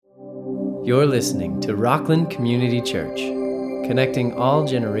You're listening to Rockland Community Church, connecting all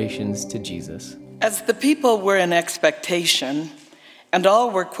generations to Jesus. As the people were in expectation, and all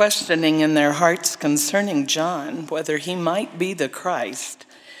were questioning in their hearts concerning John, whether he might be the Christ,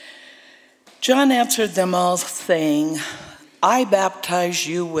 John answered them all, saying, I baptize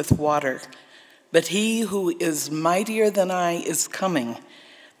you with water, but he who is mightier than I is coming,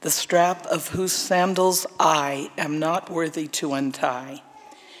 the strap of whose sandals I am not worthy to untie.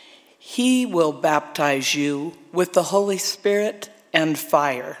 He will baptize you with the Holy Spirit and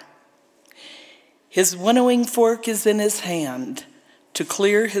fire. His winnowing fork is in his hand to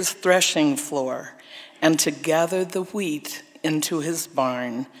clear his threshing floor and to gather the wheat into his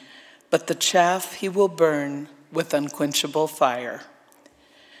barn, but the chaff he will burn with unquenchable fire.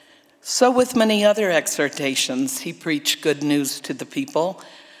 So with many other exhortations, he preached good news to the people.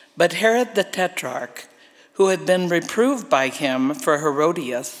 But Herod the Tetrarch, who had been reproved by him for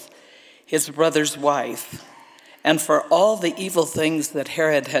Herodias, his brother's wife, and for all the evil things that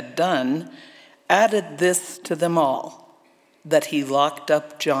Herod had done, added this to them all, that he locked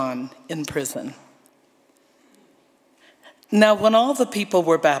up John in prison. Now when all the people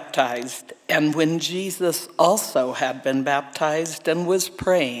were baptized, and when Jesus also had been baptized and was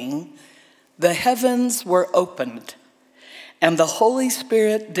praying, the heavens were opened, and the Holy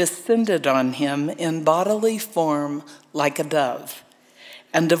Spirit descended on him in bodily form like a dove.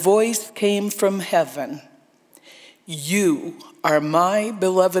 And a voice came from heaven, You are my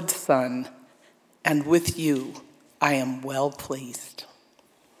beloved Son, and with you I am well pleased.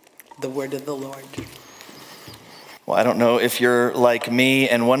 The word of the Lord. Well, I don't know if you're like me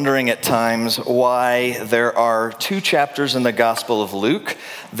and wondering at times why there are 2 chapters in the Gospel of Luke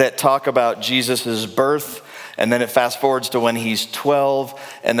that talk about Jesus' birth, and then it fast forwards to when he's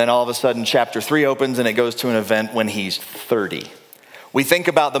 12, and then all of a sudden chapter 3 opens and it goes to an event when he's 30. We think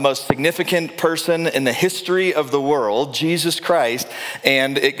about the most significant person in the history of the world, Jesus Christ,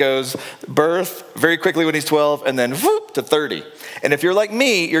 and it goes birth very quickly when he's 12 and then whoop to 30. And if you're like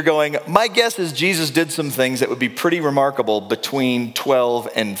me, you're going, my guess is Jesus did some things that would be pretty remarkable between 12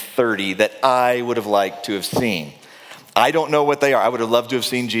 and 30 that I would have liked to have seen. I don't know what they are. I would have loved to have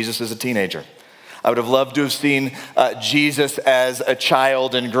seen Jesus as a teenager. I would have loved to have seen Jesus as a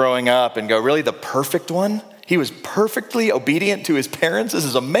child and growing up and go, really the perfect one? He was perfectly obedient to his parents? This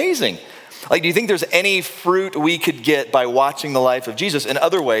is amazing. Like, do you think there's any fruit we could get by watching the life of Jesus in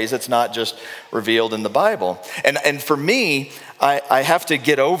other ways that's not just revealed in the Bible? And for me, I have to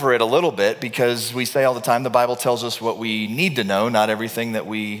get over it a little bit because we say all the time the Bible tells us what we need to know, not everything that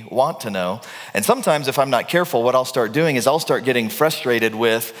we want to know. And sometimes if I'm not careful, what I'll start doing is I'll start getting frustrated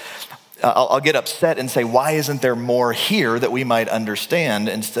with I'll get upset and say, why isn't there more here that we might understand,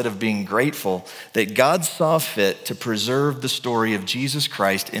 instead of being grateful that God saw fit to preserve the story of Jesus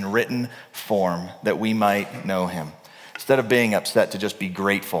Christ in written form that we might know him, instead of being upset to just be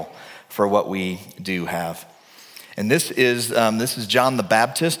grateful for what we do have. And this is John the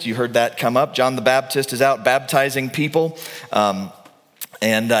Baptist. You heard that come up. John the Baptist is out baptizing people.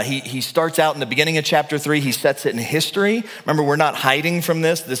 And he starts out in the beginning of chapter 3. He sets it in history. Remember, we're not hiding from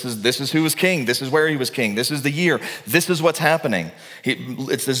this. This is who was king. This is where he was king. This is the year. This is what's happening.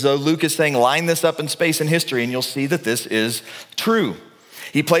 It's as though Luke is saying, line this up in space and history, and you'll see that this is true.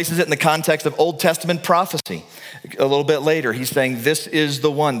 He places it in the context of Old Testament prophecy. A little bit later, he's saying, this is the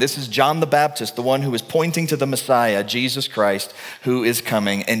one. This is John the Baptist, the one who is pointing to the Messiah, Jesus Christ, who is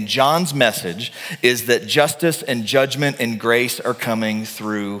coming. And John's message is that justice and judgment and grace are coming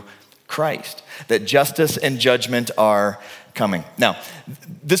through Christ. That justice and judgment are coming. Now,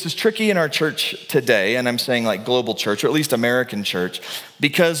 this is tricky in our church today, and I'm saying like global church, or at least American church,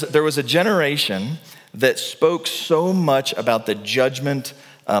 because there was a generation that spoke so much about the judgment,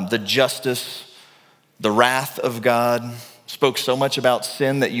 the justice, the wrath of God, spoke so much about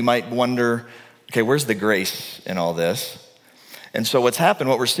sin that you might wonder, okay, where's the grace in all this? And so what's happened,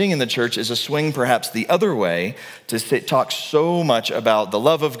 what we're seeing in the church is a swing perhaps the other way to talk so much about the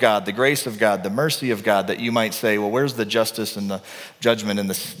love of God, the grace of God, the mercy of God, that you might say, well, where's the justice and the judgment and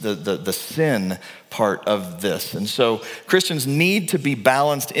the sin part of this? And so Christians need to be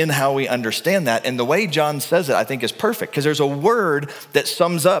balanced in how we understand that. And the way John says it, I think, is perfect, because there's a word that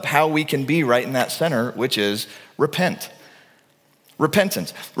sums up how we can be right in that center, which is repent.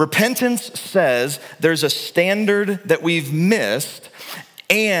 Repentance. Repentance says there's a standard that we've missed,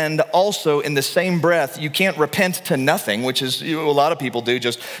 and also in the same breath, you can't repent to nothing, which is a lot of people do,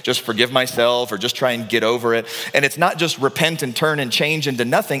 just forgive myself or just try and get over it. And it's not just repent and turn and change into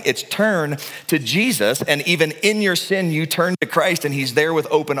nothing, it's turn to Jesus, and even in your sin, you turn to Christ, and he's there with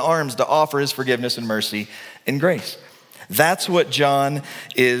open arms to offer his forgiveness and mercy and grace. That's what John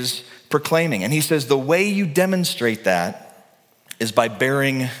is proclaiming. And he says the way you demonstrate that is by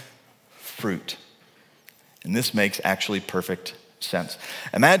bearing fruit. And this makes actually perfect sense.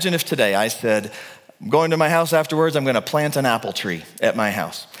 Imagine if today I said, I'm going to my house afterwards, I'm going to plant an apple tree at my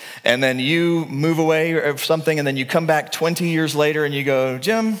house. And then you move away or something, and then you come back 20 years later and you go,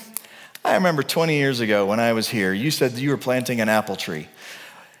 Jim, I remember 20 years ago when I was here, you said you were planting an apple tree.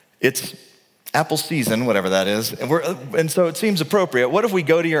 It's apple season, whatever that is, and so it seems appropriate. What if we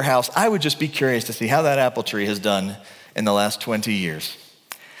go to your house? I would just be curious to see how that apple tree has done in the last 20 years.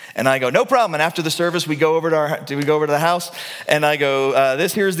 And I go, no problem. And after the service, we go over to the house, and I go,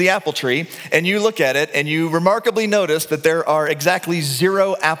 this here's the apple tree. And you look at it, and you remarkably notice that there are exactly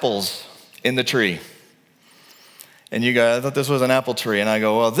 0 apples in the tree. And you go, I thought this was an apple tree. And I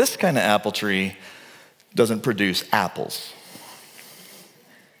go, well, this kind of apple tree doesn't produce apples.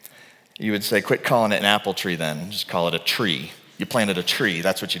 You would say, quit calling it an apple tree then. Just call it a tree. You planted a tree.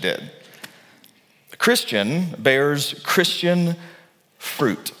 That's what you did. A Christian bears Christian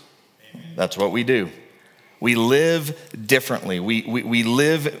fruit. That's what we do. We live differently. We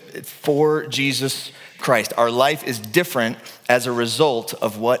live for Jesus Christ. Our life is different as a result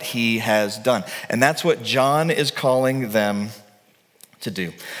of what he has done. And that's what John is calling them to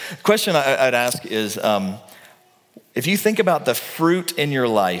do. The question I'd ask is, if you think about the fruit in your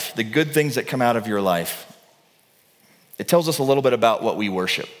life, the good things that come out of your life, it tells us a little bit about what we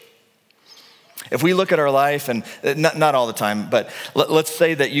worship. If we look at our life, and not all the time, but let's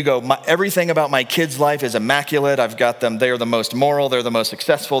say that you go, everything about my kid's life is immaculate. I've got them, they're the most moral, they're the most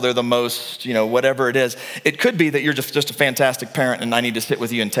successful, they're the most, whatever it is. It could be that you're just a fantastic parent and I need to sit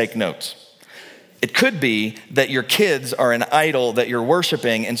with you and take notes. It could be that your kids are an idol that you're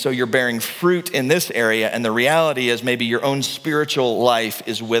worshiping, and so you're bearing fruit in this area, and the reality is maybe your own spiritual life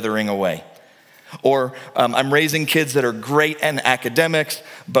is withering away. Or I'm raising kids that are great in academics,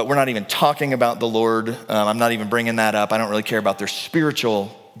 but we're not even talking about the Lord. I'm not even bringing that up. I don't really care about their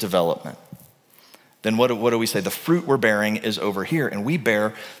spiritual development. Then what do we say? The fruit we're bearing is over here, and we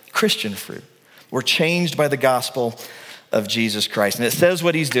bear Christian fruit. We're changed by the gospel of Jesus Christ. And it says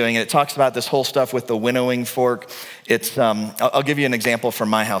what he's doing, and it talks about this whole stuff with the winnowing fork. It's, I'll give you an example from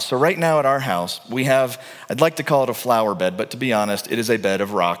my house. So right now at our house, we have, I'd like to call it a flower bed, but to be honest, it is a bed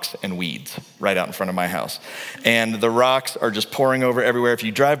of rocks and weeds right out in front of my house. And the rocks are just pouring over everywhere.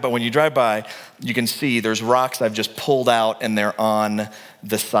 But when you drive by, you can see there's rocks I've just pulled out and they're on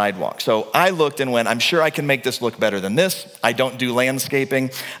the sidewalk. So I looked and went, I'm sure I can make this look better than this. I don't do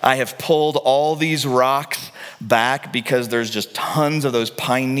landscaping. I have pulled all these rocks back because there's just tons of those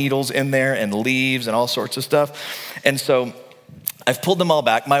pine needles in there and leaves and all sorts of stuff. And so I've pulled them all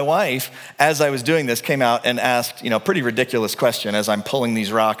back. My wife, as I was doing this, came out and asked, a pretty ridiculous question as I'm pulling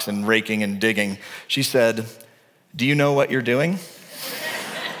these rocks and raking and digging. She said, do you know what you're doing?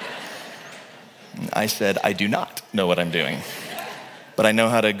 I said, I do not know what I'm doing. But I know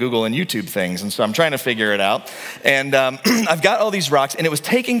how to Google and YouTube things, and so I'm trying to figure it out. And I've got all these rocks, and it was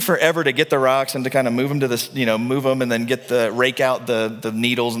taking forever to get the rocks and to kind of move them to this, move them and then rake out the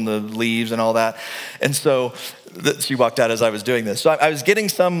needles and the leaves and all that. And so she walked out as I was doing this. So I was getting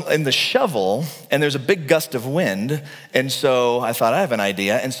some in the shovel, and there's a big gust of wind, and so I thought I have an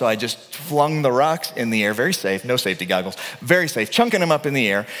idea, and so I just flung the rocks in the air, very safe, no safety goggles, very safe, chunking them up in the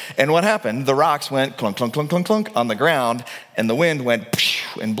air. And what happened? The rocks went clunk, clunk, clunk, clunk, clunk on the ground, and the wind went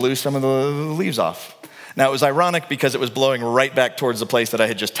and blew some of the leaves off. Now, it was ironic because it was blowing right back towards the place that I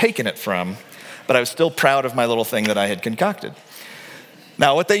had just taken it from, but I was still proud of my little thing that I had concocted.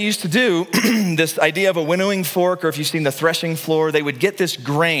 Now, what they used to do, this idea of a winnowing fork, or if you've seen the threshing floor, they would get this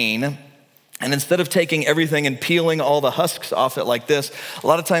grain, and instead of taking everything and peeling all the husks off it like this, a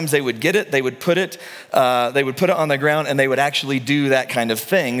lot of times they would get it, they would put it on the ground, and they would actually do that kind of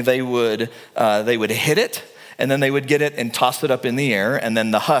thing. They would hit it, and then they would get it and toss it up in the air, and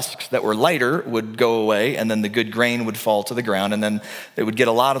then the husks that were lighter would go away, and then the good grain would fall to the ground, and then they would get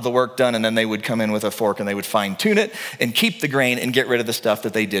a lot of the work done, and then they would come in with a fork and they would fine tune it and keep the grain and get rid of the stuff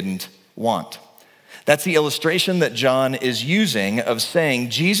that they didn't want. That's the illustration that John is using of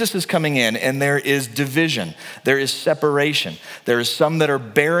saying Jesus is coming in and there is division, there is separation. There is some that are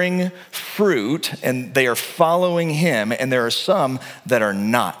bearing fruit and they are following him, and there are some that are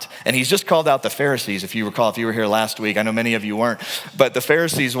not. And he's just called out the Pharisees, if you recall, if you were here last week. I know many of you weren't, but the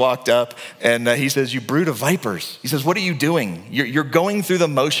Pharisees walked up and he says, you brood of vipers. He says, what are you doing? You're going through the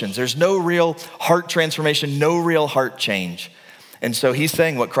motions. There's no real heart transformation, no real heart change. And so he's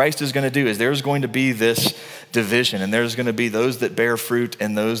saying what Christ is going to do is there's going to be this division, and there's going to be those that bear fruit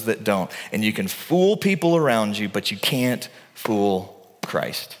and those that don't. And you can fool people around you, but you can't fool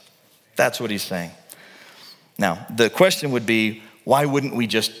Christ. That's what he's saying. Now, the question would be, why wouldn't we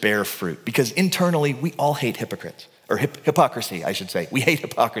just bear fruit? Because internally, we all hate hypocrites, or hypocrisy, I should say. We hate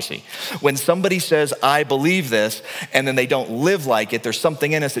hypocrisy. When somebody says, I believe this, and then they don't live like it, there's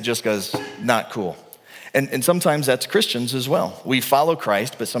something in us that just goes, not cool. And sometimes that's Christians as well. We follow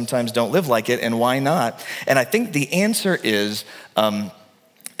Christ, but sometimes don't live like it, and why not? And I think the answer is an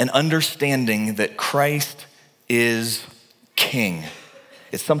understanding that Christ is King.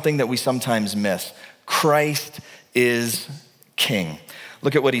 It's something that we sometimes miss. Christ is King.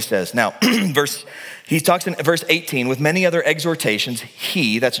 Look at what he says. Now, he talks in verse 18, with many other exhortations,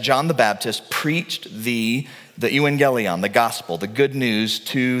 he, that's John the Baptist, preached the evangelion, the gospel, the good news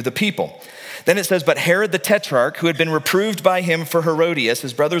to the people. Then it says, but Herod the Tetrarch, who had been reproved by him for Herodias,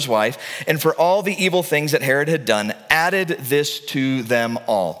 his brother's wife, and for all the evil things that Herod had done, added this to them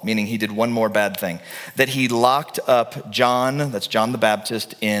all, meaning he did one more bad thing, that he locked up John, that's John the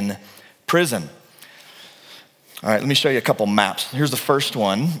Baptist, in prison. All right, let me show you a couple maps. Here's the first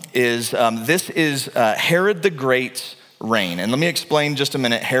one. This is Herod the Great's reign. And let me explain just a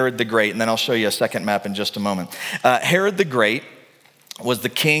minute Herod the Great, and then I'll show you a second map in just a moment. Herod the Great was the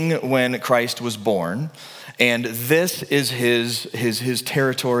king when Christ was born, and this is his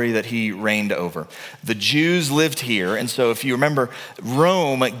territory that he reigned over. The Jews lived here, and so if you remember,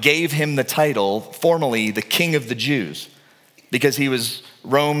 Rome gave him the title, formally, the King of the Jews, because he was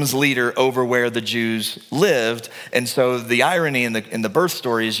Rome's leader over where the Jews lived. And so the irony in the birth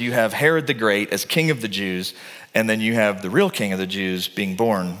story is you have Herod the Great as king of the Jews, and then you have the real king of the Jews being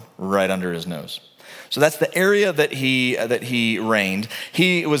born right under his nose. So that's the area that he reigned.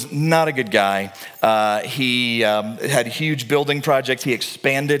 He was not a good guy. He had huge building projects. He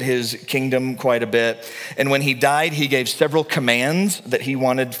expanded his kingdom quite a bit. And when he died, he gave several commands that he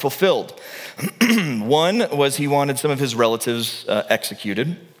wanted fulfilled. One was he wanted some of his relatives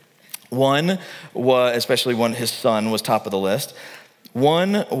executed. One was, especially when his son was top of the list.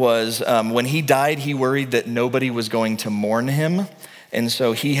 One was when he died, he worried that nobody was going to mourn him. And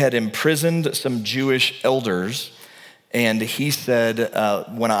so he had imprisoned some Jewish elders, and he said,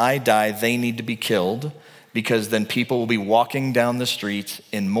 when I die, they need to be killed, because then people will be walking down the streets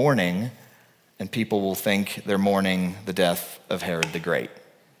in mourning, and people will think they're mourning the death of Herod the Great.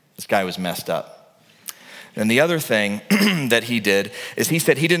 This guy was messed up. And the other thing that he did is he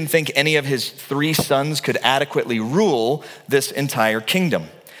said he didn't think any of his 3 sons could adequately rule this entire kingdom.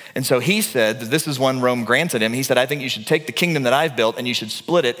 And so he said, this is one Rome granted him. He said, I think you should take the kingdom that I've built and you should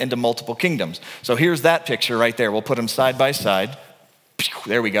split it into multiple kingdoms. So here's that picture right there. We'll put them side by side.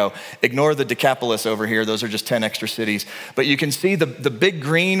 There we go. Ignore the Decapolis over here. Those are just 10 extra cities. But you can see the big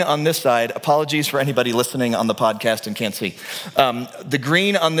green on this side. Apologies for anybody listening on the podcast and can't see. The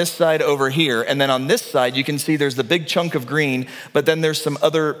green on this side over here. And then on this side, you can see there's the big chunk of green, but then there's some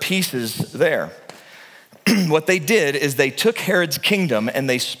other pieces there. What they did is they took Herod's kingdom and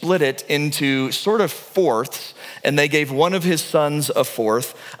they split it into sort of fourths, and they gave one of his sons a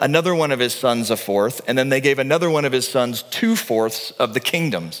fourth, another one of his sons a fourth, and then they gave another one of his sons 2/4 of the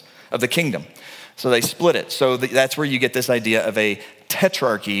kingdom. So they split it. So that's where you get this idea of a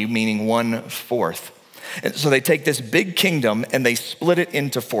tetrarchy, meaning 1/4. And so they take this big kingdom and they split it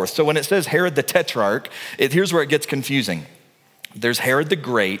into fourths. So when it says Herod the Tetrarch, here's where it gets confusing. There's Herod the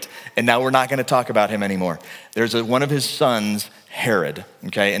Great, and now we're not going to talk about him anymore. There's one of his sons, Herod,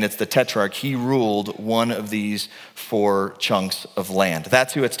 okay? And it's the Tetrarch. He ruled one of these 4 chunks of land.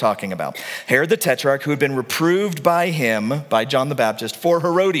 That's who it's talking about. Herod the Tetrarch, who had been reproved by him, by John the Baptist, for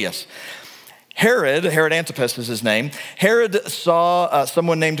Herodias. Herod Antipas is his name. Herod saw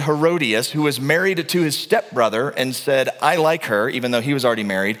someone named Herodias who was married to his stepbrother and said, I like her, even though he was already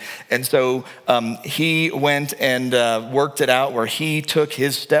married. And so he went and worked it out where he took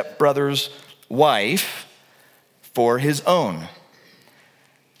his stepbrother's wife for his own.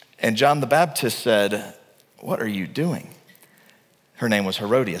 And John the Baptist said, what are you doing? Her name was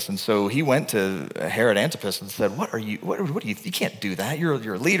Herodias. And so he went to Herod Antipas and said, what do you can't do that.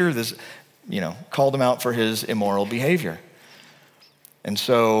 You're a leader. Called him out for his immoral behavior. And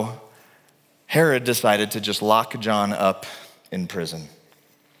so Herod decided to just lock John up in prison.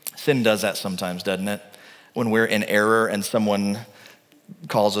 Sin does that sometimes, doesn't it? When we're in error and someone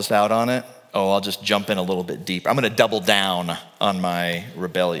calls us out on it, I'll just jump in a little bit deep. I'm going to double down on my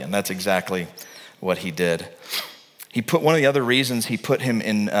rebellion. That's exactly what he did. One of the other reasons he put him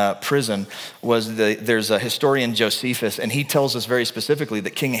in prison was there's a historian, Josephus, and he tells us very specifically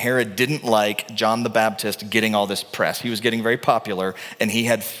that King Herod didn't like John the Baptist getting all this press. He was getting very popular, and he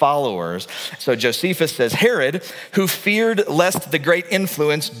had followers. So Josephus says, Herod, who feared lest the great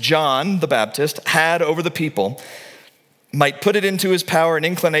influence John the Baptist had over the people, might put it into his power and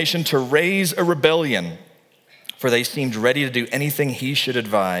inclination to raise a rebellion for they seemed ready to do anything he should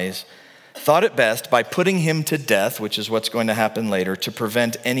advise, thought it best by putting him to death, which is what's going to happen later, to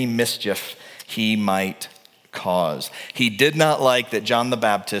prevent any mischief he might cause. He did not like that John the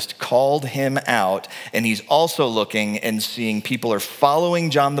Baptist called him out, and he's also looking and seeing people are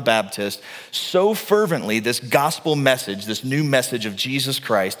following John the Baptist so fervently, this gospel message, this new message of Jesus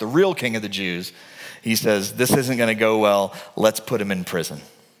Christ, the real King of the Jews. He says, this isn't going to go well, let's put him in prison.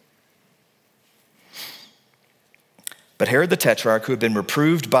 But Herod the Tetrarch, who had been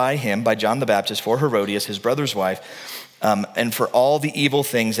reproved by him, by John the Baptist, for Herodias, his brother's wife, and for all the evil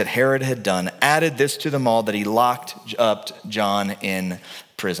things that Herod had done, added this to them all, that he locked up John in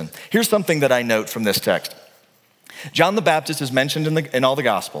prison. Here's something that I note from this text. John the Baptist is mentioned in all the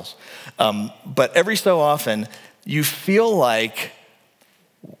Gospels, but every so often you feel like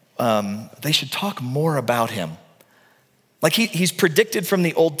they should talk more about him. Like he's predicted from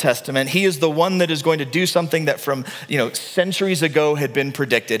the Old Testament. He is the one that is going to do something that from centuries ago had been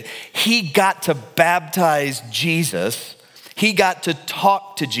predicted. He got to baptize Jesus. He got to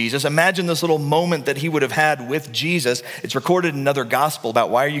talk to Jesus. Imagine this little moment that he would have had with Jesus. It's recorded in another gospel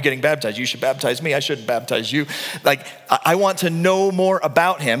about, why are you getting baptized? You should baptize me. I shouldn't baptize you. Like, I want to know more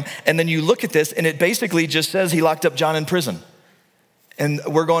about him. And then you look at this and it basically just says he locked up John in prison. And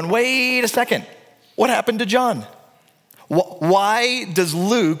we're going, wait a second. What happened to John? Why does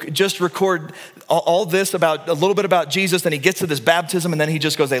Luke just record all this about a little bit about Jesus, and he gets to this baptism, and then he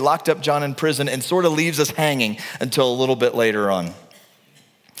just goes, they locked up John in prison, and sort of leaves us hanging until a little bit later on?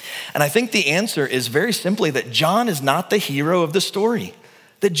 And I think the answer is very simply that John is not the hero of the story,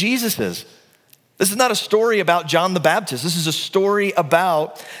 that Jesus is. This is not a story about John the Baptist. This is a story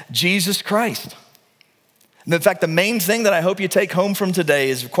about Jesus Christ. And in fact, the main thing that I hope you take home from today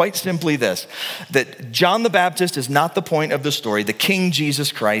is quite simply this, that John the Baptist is not the point of the story, the King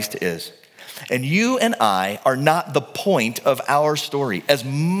Jesus Christ is. And you and I are not the point of our story. As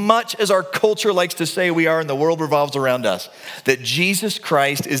much as our culture likes to say we are and the world revolves around us, that Jesus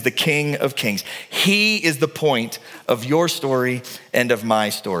Christ is the King of Kings. He is the point of your story and of my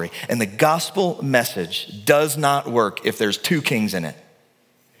story. And the gospel message does not work if there's two kings in it.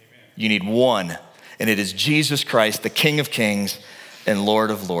 You need one. And it is Jesus Christ, the King of Kings and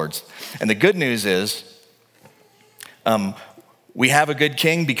Lord of Lords. And the good news is, we have a good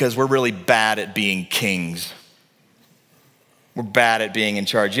king because we're really bad at being kings. We're bad at being in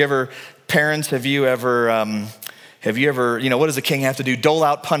charge. Parents, have you ever, what does a king have to do? Dole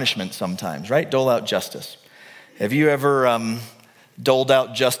out punishment sometimes, right? Dole out justice. Have you ever doled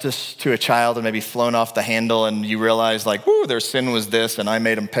out justice to a child and maybe flown off the handle, and you realize like, whoo, their sin was this and I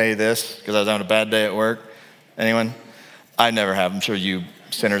made them pay this because I was having a bad day at work? Anyone? I never have. I'm sure you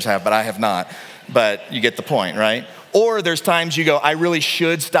sinners have, but I have not. But you get the point, right? Or there's times you go, I really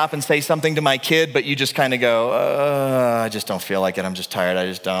should stop and say something to my kid, but you just kind of go, I just don't feel like it. I'm just tired. I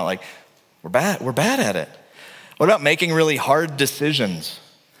just don't. Like, we're bad at it. What about making really hard decisions?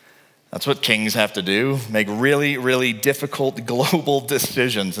 That's what kings have to do, make really, really difficult global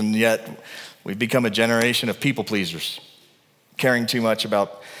decisions. And yet we've become a generation of people pleasers, caring too much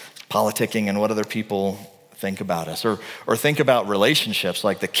about politicking and what other people think about us. Or think about relationships.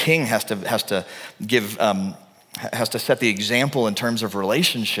 Like the king has to set the example in terms of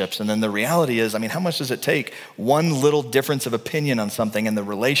relationships. And then the reality is, how much does it take? One little difference of opinion on something, and the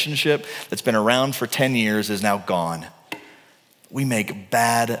relationship that's been around for 10 years is now gone. We make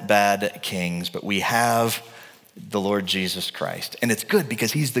bad kings, but we have the Lord Jesus Christ. And it's good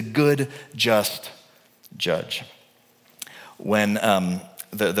because he's the good, just judge. When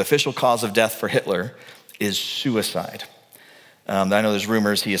the official cause of death for Hitler is suicide. I know there's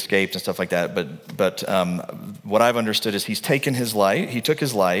rumors he escaped and stuff like that, but what I've understood is he took his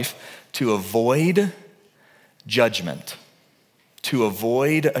life to avoid judgment, to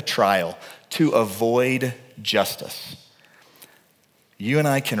avoid a trial, to avoid justice. You and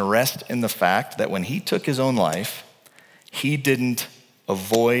I can rest in the fact that when he took his own life, he didn't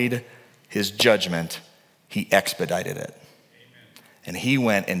avoid his judgment, he expedited it. Amen. And he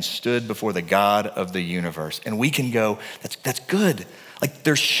went and stood before the God of the universe. And we can go, that's good. Like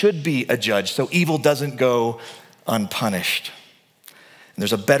there should be a judge so evil doesn't go unpunished. And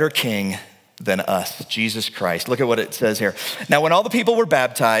there's a better king than us, Jesus Christ. Look at what it says here. Now, when all the people were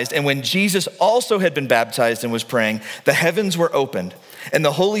baptized, and when Jesus also had been baptized and was praying, the heavens were opened, and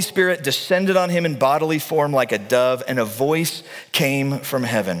the Holy Spirit descended on him in bodily form like a dove, and a voice came from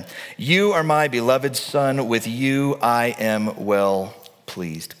heaven. You are my beloved Son, with you I am well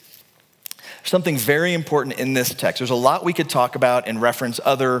pleased. There's something very important in this text. There's a lot we could talk about and reference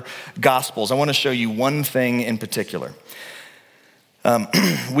other gospels. I want to show you one thing in particular.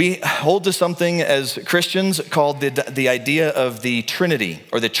 We hold to something as Christians called the idea of the Trinity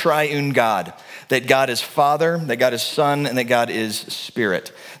or the triune God, that God is Father, that God is Son, and that God is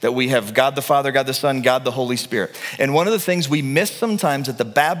Spirit, that we have God the Father, God the Son, God the Holy Spirit. And one of the things we miss sometimes at the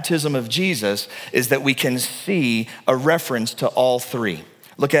baptism of Jesus is that we can see a reference to all three.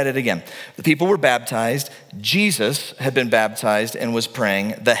 Look at it again. The people were baptized. Jesus had been baptized and was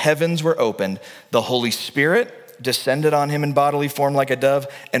praying. The heavens were opened. The Holy Spirit descended on him in bodily form like a dove,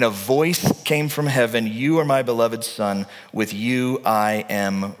 and a voice came from heaven, "You are my beloved Son, with you I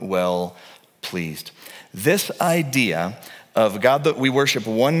am well pleased." This idea of God, that we worship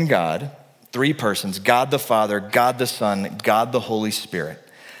one God, three persons, God the Father, God the Son, God the Holy Spirit,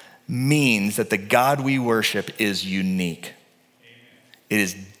 means that the God we worship is unique. It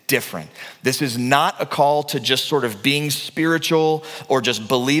is different. This is not a call to just sort of being spiritual or just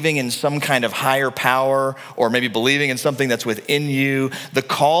believing in some kind of higher power or maybe believing in something that's within you. The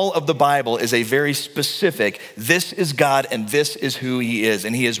call of the Bible is a very specific, this is God and this is who he is,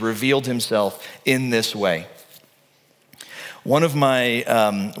 and he has revealed himself in this way. One of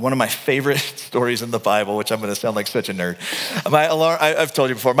my favorite stories in the Bible, which I'm going to sound like such a nerd. My alarm, I've told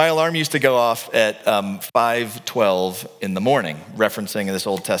you before, my alarm used to go off at 5:12 in the morning, referencing this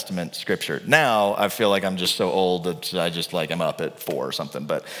Old Testament scripture. Now I feel like I'm just so old that I'm up at 4 or something,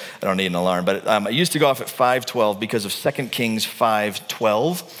 but I don't need an alarm. But it used to go off at 5:12 because of 2 Kings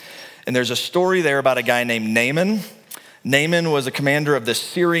 5:12. And there's a story there about a guy named Naaman. Naaman was a commander of the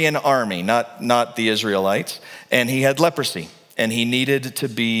Syrian army, not the Israelites, and he had leprosy, and he needed to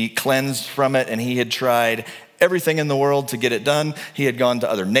be cleansed from it, and he had tried everything in the world to get it done. He had gone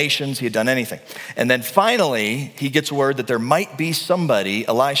to other nations, he had done anything. And then finally, he gets word that there might be somebody,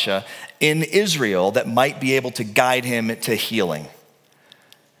 Elisha, in Israel that might be able to guide him to healing.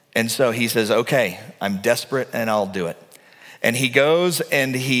 And so he says, okay, I'm desperate and I'll do it. And he goes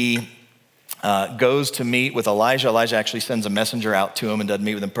and he goes to meet with Elijah. Elijah actually sends a messenger out to him and doesn't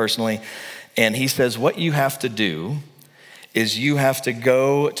meet with him personally. And he says, what you have to do is you have to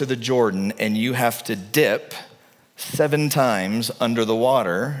go to the Jordan and you have to dip 7 times under the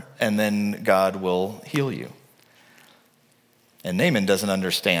water, and then God will heal you. And Naaman doesn't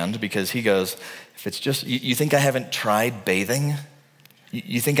understand because he goes, if it's just, you think I haven't tried bathing?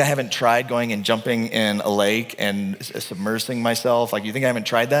 You think I haven't tried going and jumping in a lake and submersing myself? Like, you think I haven't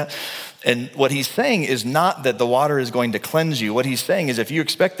tried that? And what he's saying is not that the water is going to cleanse you. What he's saying is if you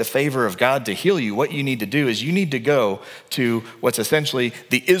expect the favor of God to heal you, what you need to do is you need to go to what's essentially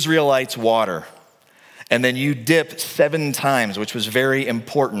the Israelites' water. And then you dip 7 times, which was very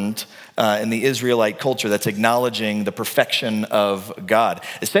important in the Israelite culture. That's acknowledging the perfection of God.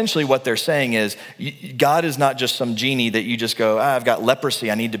 Essentially what they're saying is, God is not just some genie that you just go, I've got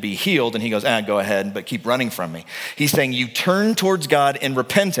leprosy, I need to be healed. And he goes, go ahead, but keep running from me. He's saying you turn towards God in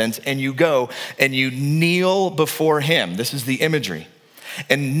repentance and you go and you kneel before him. This is the imagery.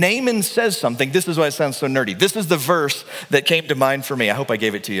 And Naaman says something. This is why it sounds so nerdy. This is the verse that came to mind for me. I hope I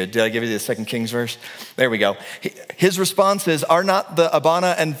gave it to you. Did I give you the 2 Kings verse? There we go. His response is, are not the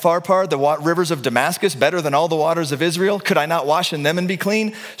Abana and Pharpar, the rivers of Damascus, better than all the waters of Israel? Could I not wash in them and be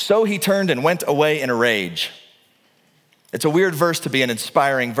clean? So he turned and went away in a rage. It's a weird verse to be an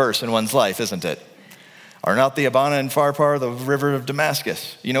inspiring verse in one's life, isn't it? Are not the Abana and Pharpar the river of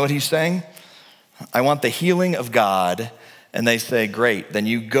Damascus? You know what he's saying? I want the healing of God. And they say, great, then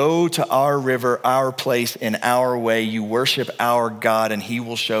you go to our river, our place, in our way. You worship our God and he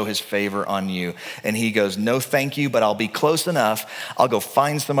will show his favor on you. And he goes, no, thank you, but I'll be close enough. I'll go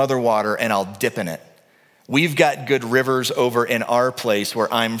find some other water and I'll dip in it. We've got good rivers over in our place where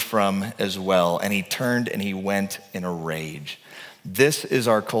I'm from as well. And he turned and he went in a rage. This is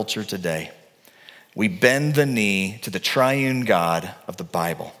our culture today. We bend the knee to the triune God of the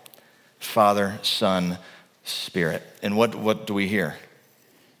Bible, Father, Son, Spirit. And what do we hear?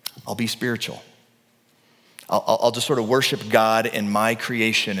 I'll be spiritual. I'll just sort of worship God in my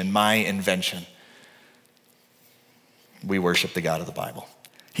creation and my invention. We worship the God of the Bible.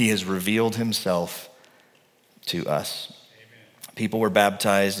 He has revealed himself to us. People were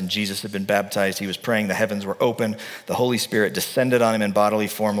baptized and Jesus had been baptized. He was praying. The heavens were open. The Holy Spirit descended on him in bodily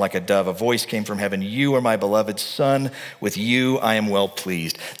form like a dove. A voice came from heaven. You are my beloved Son. With you I am well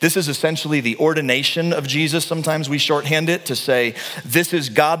pleased. This is essentially the ordination of Jesus. Sometimes we shorthand it to say, this is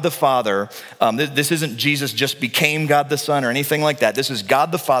God the Father. This isn't Jesus just became God the Son or anything like that. This is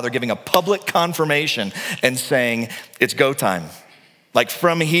God the Father giving a public confirmation and saying, it's go time. Like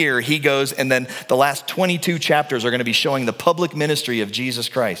from here, he goes, and then the last 22 chapters are going to be showing the public ministry of Jesus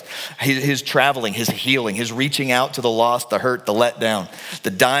Christ. His traveling, his healing, his reaching out to the lost, the hurt, the let down, the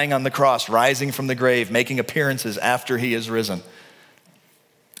dying on the cross, rising from the grave, making appearances after he is risen.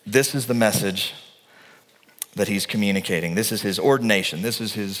 This is the message that he's communicating. This is his ordination. This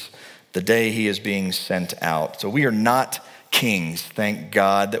is the day he is being sent out. So we are not kings. Thank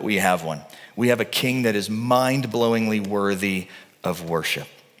God that we have one. We have a king that is mind-blowingly worthy of worship.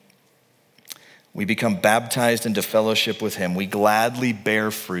 We become baptized into fellowship with him. We gladly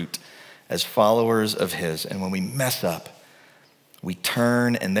bear fruit as followers of his. And when we mess up, we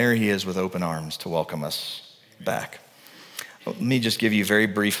turn, and there he is with open arms to welcome us back. Let me just give you very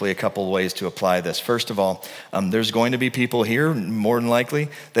briefly a couple of ways to apply this. First of all, there's going to be people here, more than likely,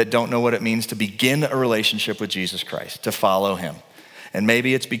 that don't know what it means to begin a relationship with Jesus Christ, to follow him. And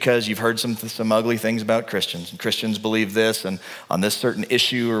maybe it's because you've heard some ugly things about Christians, and Christians believe this, and on this certain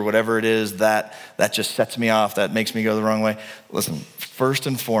issue or whatever it is, that just sets me off, that makes me go the wrong way. Listen, first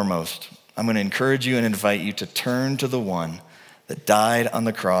and foremost, I'm going to encourage you and invite you to turn to the one that died on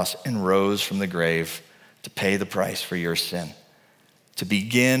the cross and rose from the grave to pay the price for your sin, to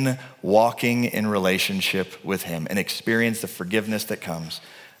begin walking in relationship with him and experience the forgiveness that comes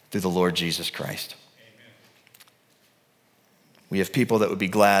through the Lord Jesus Christ. Amen. We have people that would be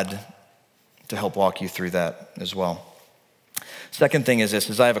glad to help walk you through that as well. Second thing is this,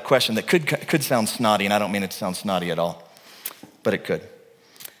 is I have a question that could sound snotty, and I don't mean it to sound snotty at all, but it could.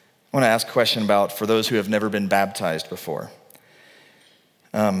 I want to ask a question about, for those who have never been baptized before.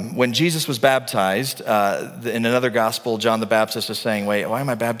 When Jesus was baptized, in another gospel, John the Baptist is saying, wait, why am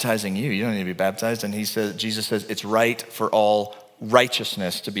I baptizing you? You don't need to be baptized. And Jesus says, it's right for all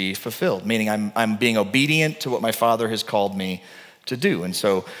righteousness to be fulfilled, meaning I'm being obedient to what my Father has called me to do. And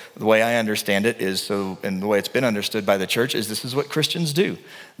so the way I understand it is, and the way it's been understood by the church is this is what Christians do,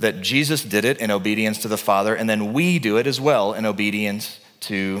 that Jesus did it in obedience to the Father, and then we do it as well in obedience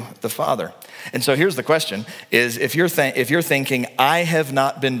to the Father. And so here's the question, is if you're thinking, I have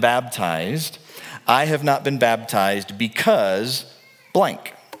not been baptized because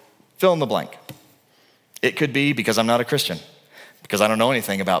blank, fill in the blank. It could be because I'm not a Christian, because I don't know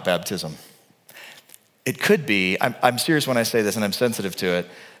anything about baptism. It could be, I'm serious when I say this and I'm sensitive to it,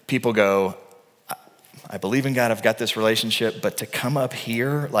 people go, I believe in God, I've got this relationship, but to come up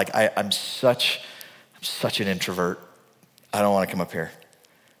here, like I'm such an introvert, I don't want to come up here.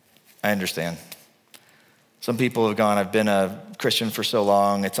 I understand. Some people have gone, I've been a Christian for so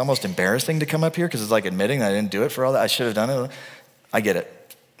long, it's almost embarrassing to come up here because it's like admitting that I didn't do it for all that. I should have done it. I get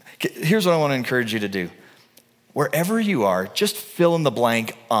it. Here's what I want to encourage you to do. Wherever you are, just fill in the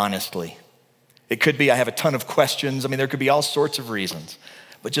blank honestly. It could be, I have a ton of questions. I mean, there could be all sorts of reasons,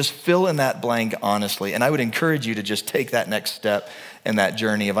 but just fill in that blank honestly. And I would encourage you to just take that next step in that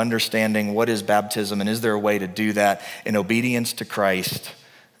journey of understanding what is baptism and is there a way to do that in obedience to Christ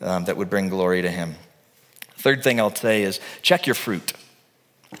that would bring glory to him. Third thing I'll say is check your fruit,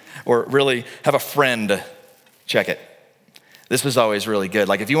 or really have a friend check it. This is always really good.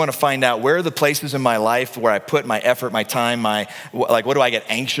 Like if you want to find out where are the places in my life where I put my effort, my time, what do I get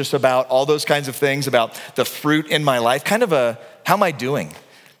anxious about, all those kinds of things about the fruit in my life, kind of how am I doing?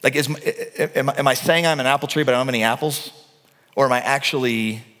 Like am I saying I'm an apple tree but I don't have any apples? Or am I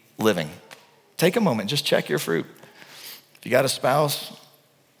actually living? Take a moment, just check your fruit. If you got a spouse,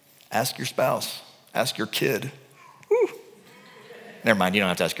 ask your spouse, ask your kid. Woo. Never mind, you don't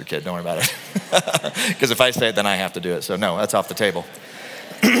have to ask your kid, don't worry about it. Because if I say it, then I have to do it. So no, that's off the table.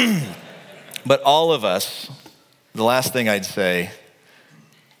 But all of us, the last thing I'd say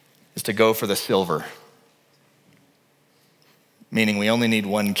is to go for the silver. Meaning we only need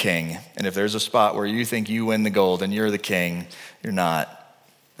one king. And if there's a spot where you think you win the gold and you're the king, you're not.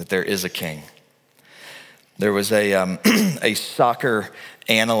 That there is a king. There was a soccer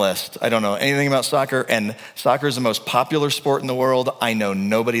analyst. I don't know anything about soccer, and soccer is the most popular sport in the world. I know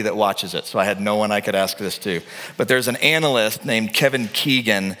nobody that watches it, so I had no one I could ask this to. But there's an analyst named Kevin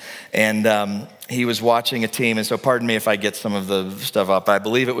Keegan, and he was watching a team, and so pardon me if I get some of the stuff up. I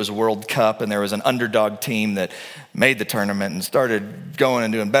believe it was World Cup, and there was an underdog team that made the tournament and started going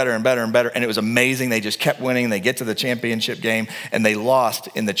and doing better and better and better, and it was amazing. They just kept winning. They get to the championship game, and they lost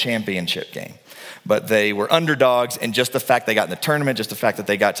in the championship game. But they were underdogs, and just the fact they got in the tournament, just the fact that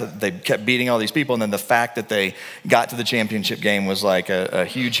they kept beating all these people, and then the fact that they got to the championship game was like a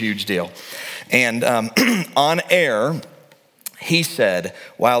huge, huge deal. And on air, he said,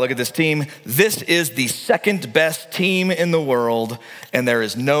 wow, look at this team. This is the second best team in the world, and there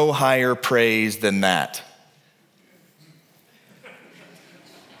is no higher praise than that.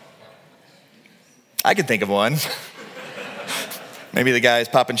 I can think of one. Maybe the guy's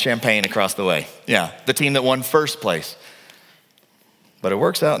popping champagne across the way. Yeah, the team that won first place. But it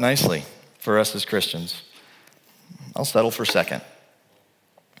works out nicely for us as Christians. I'll settle for second.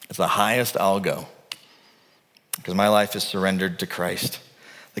 It's the highest I'll go because my life is surrendered to Christ.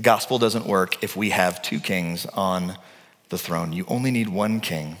 The gospel doesn't work if we have two kings on the throne. You only need one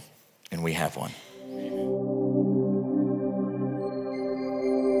king, and we have one.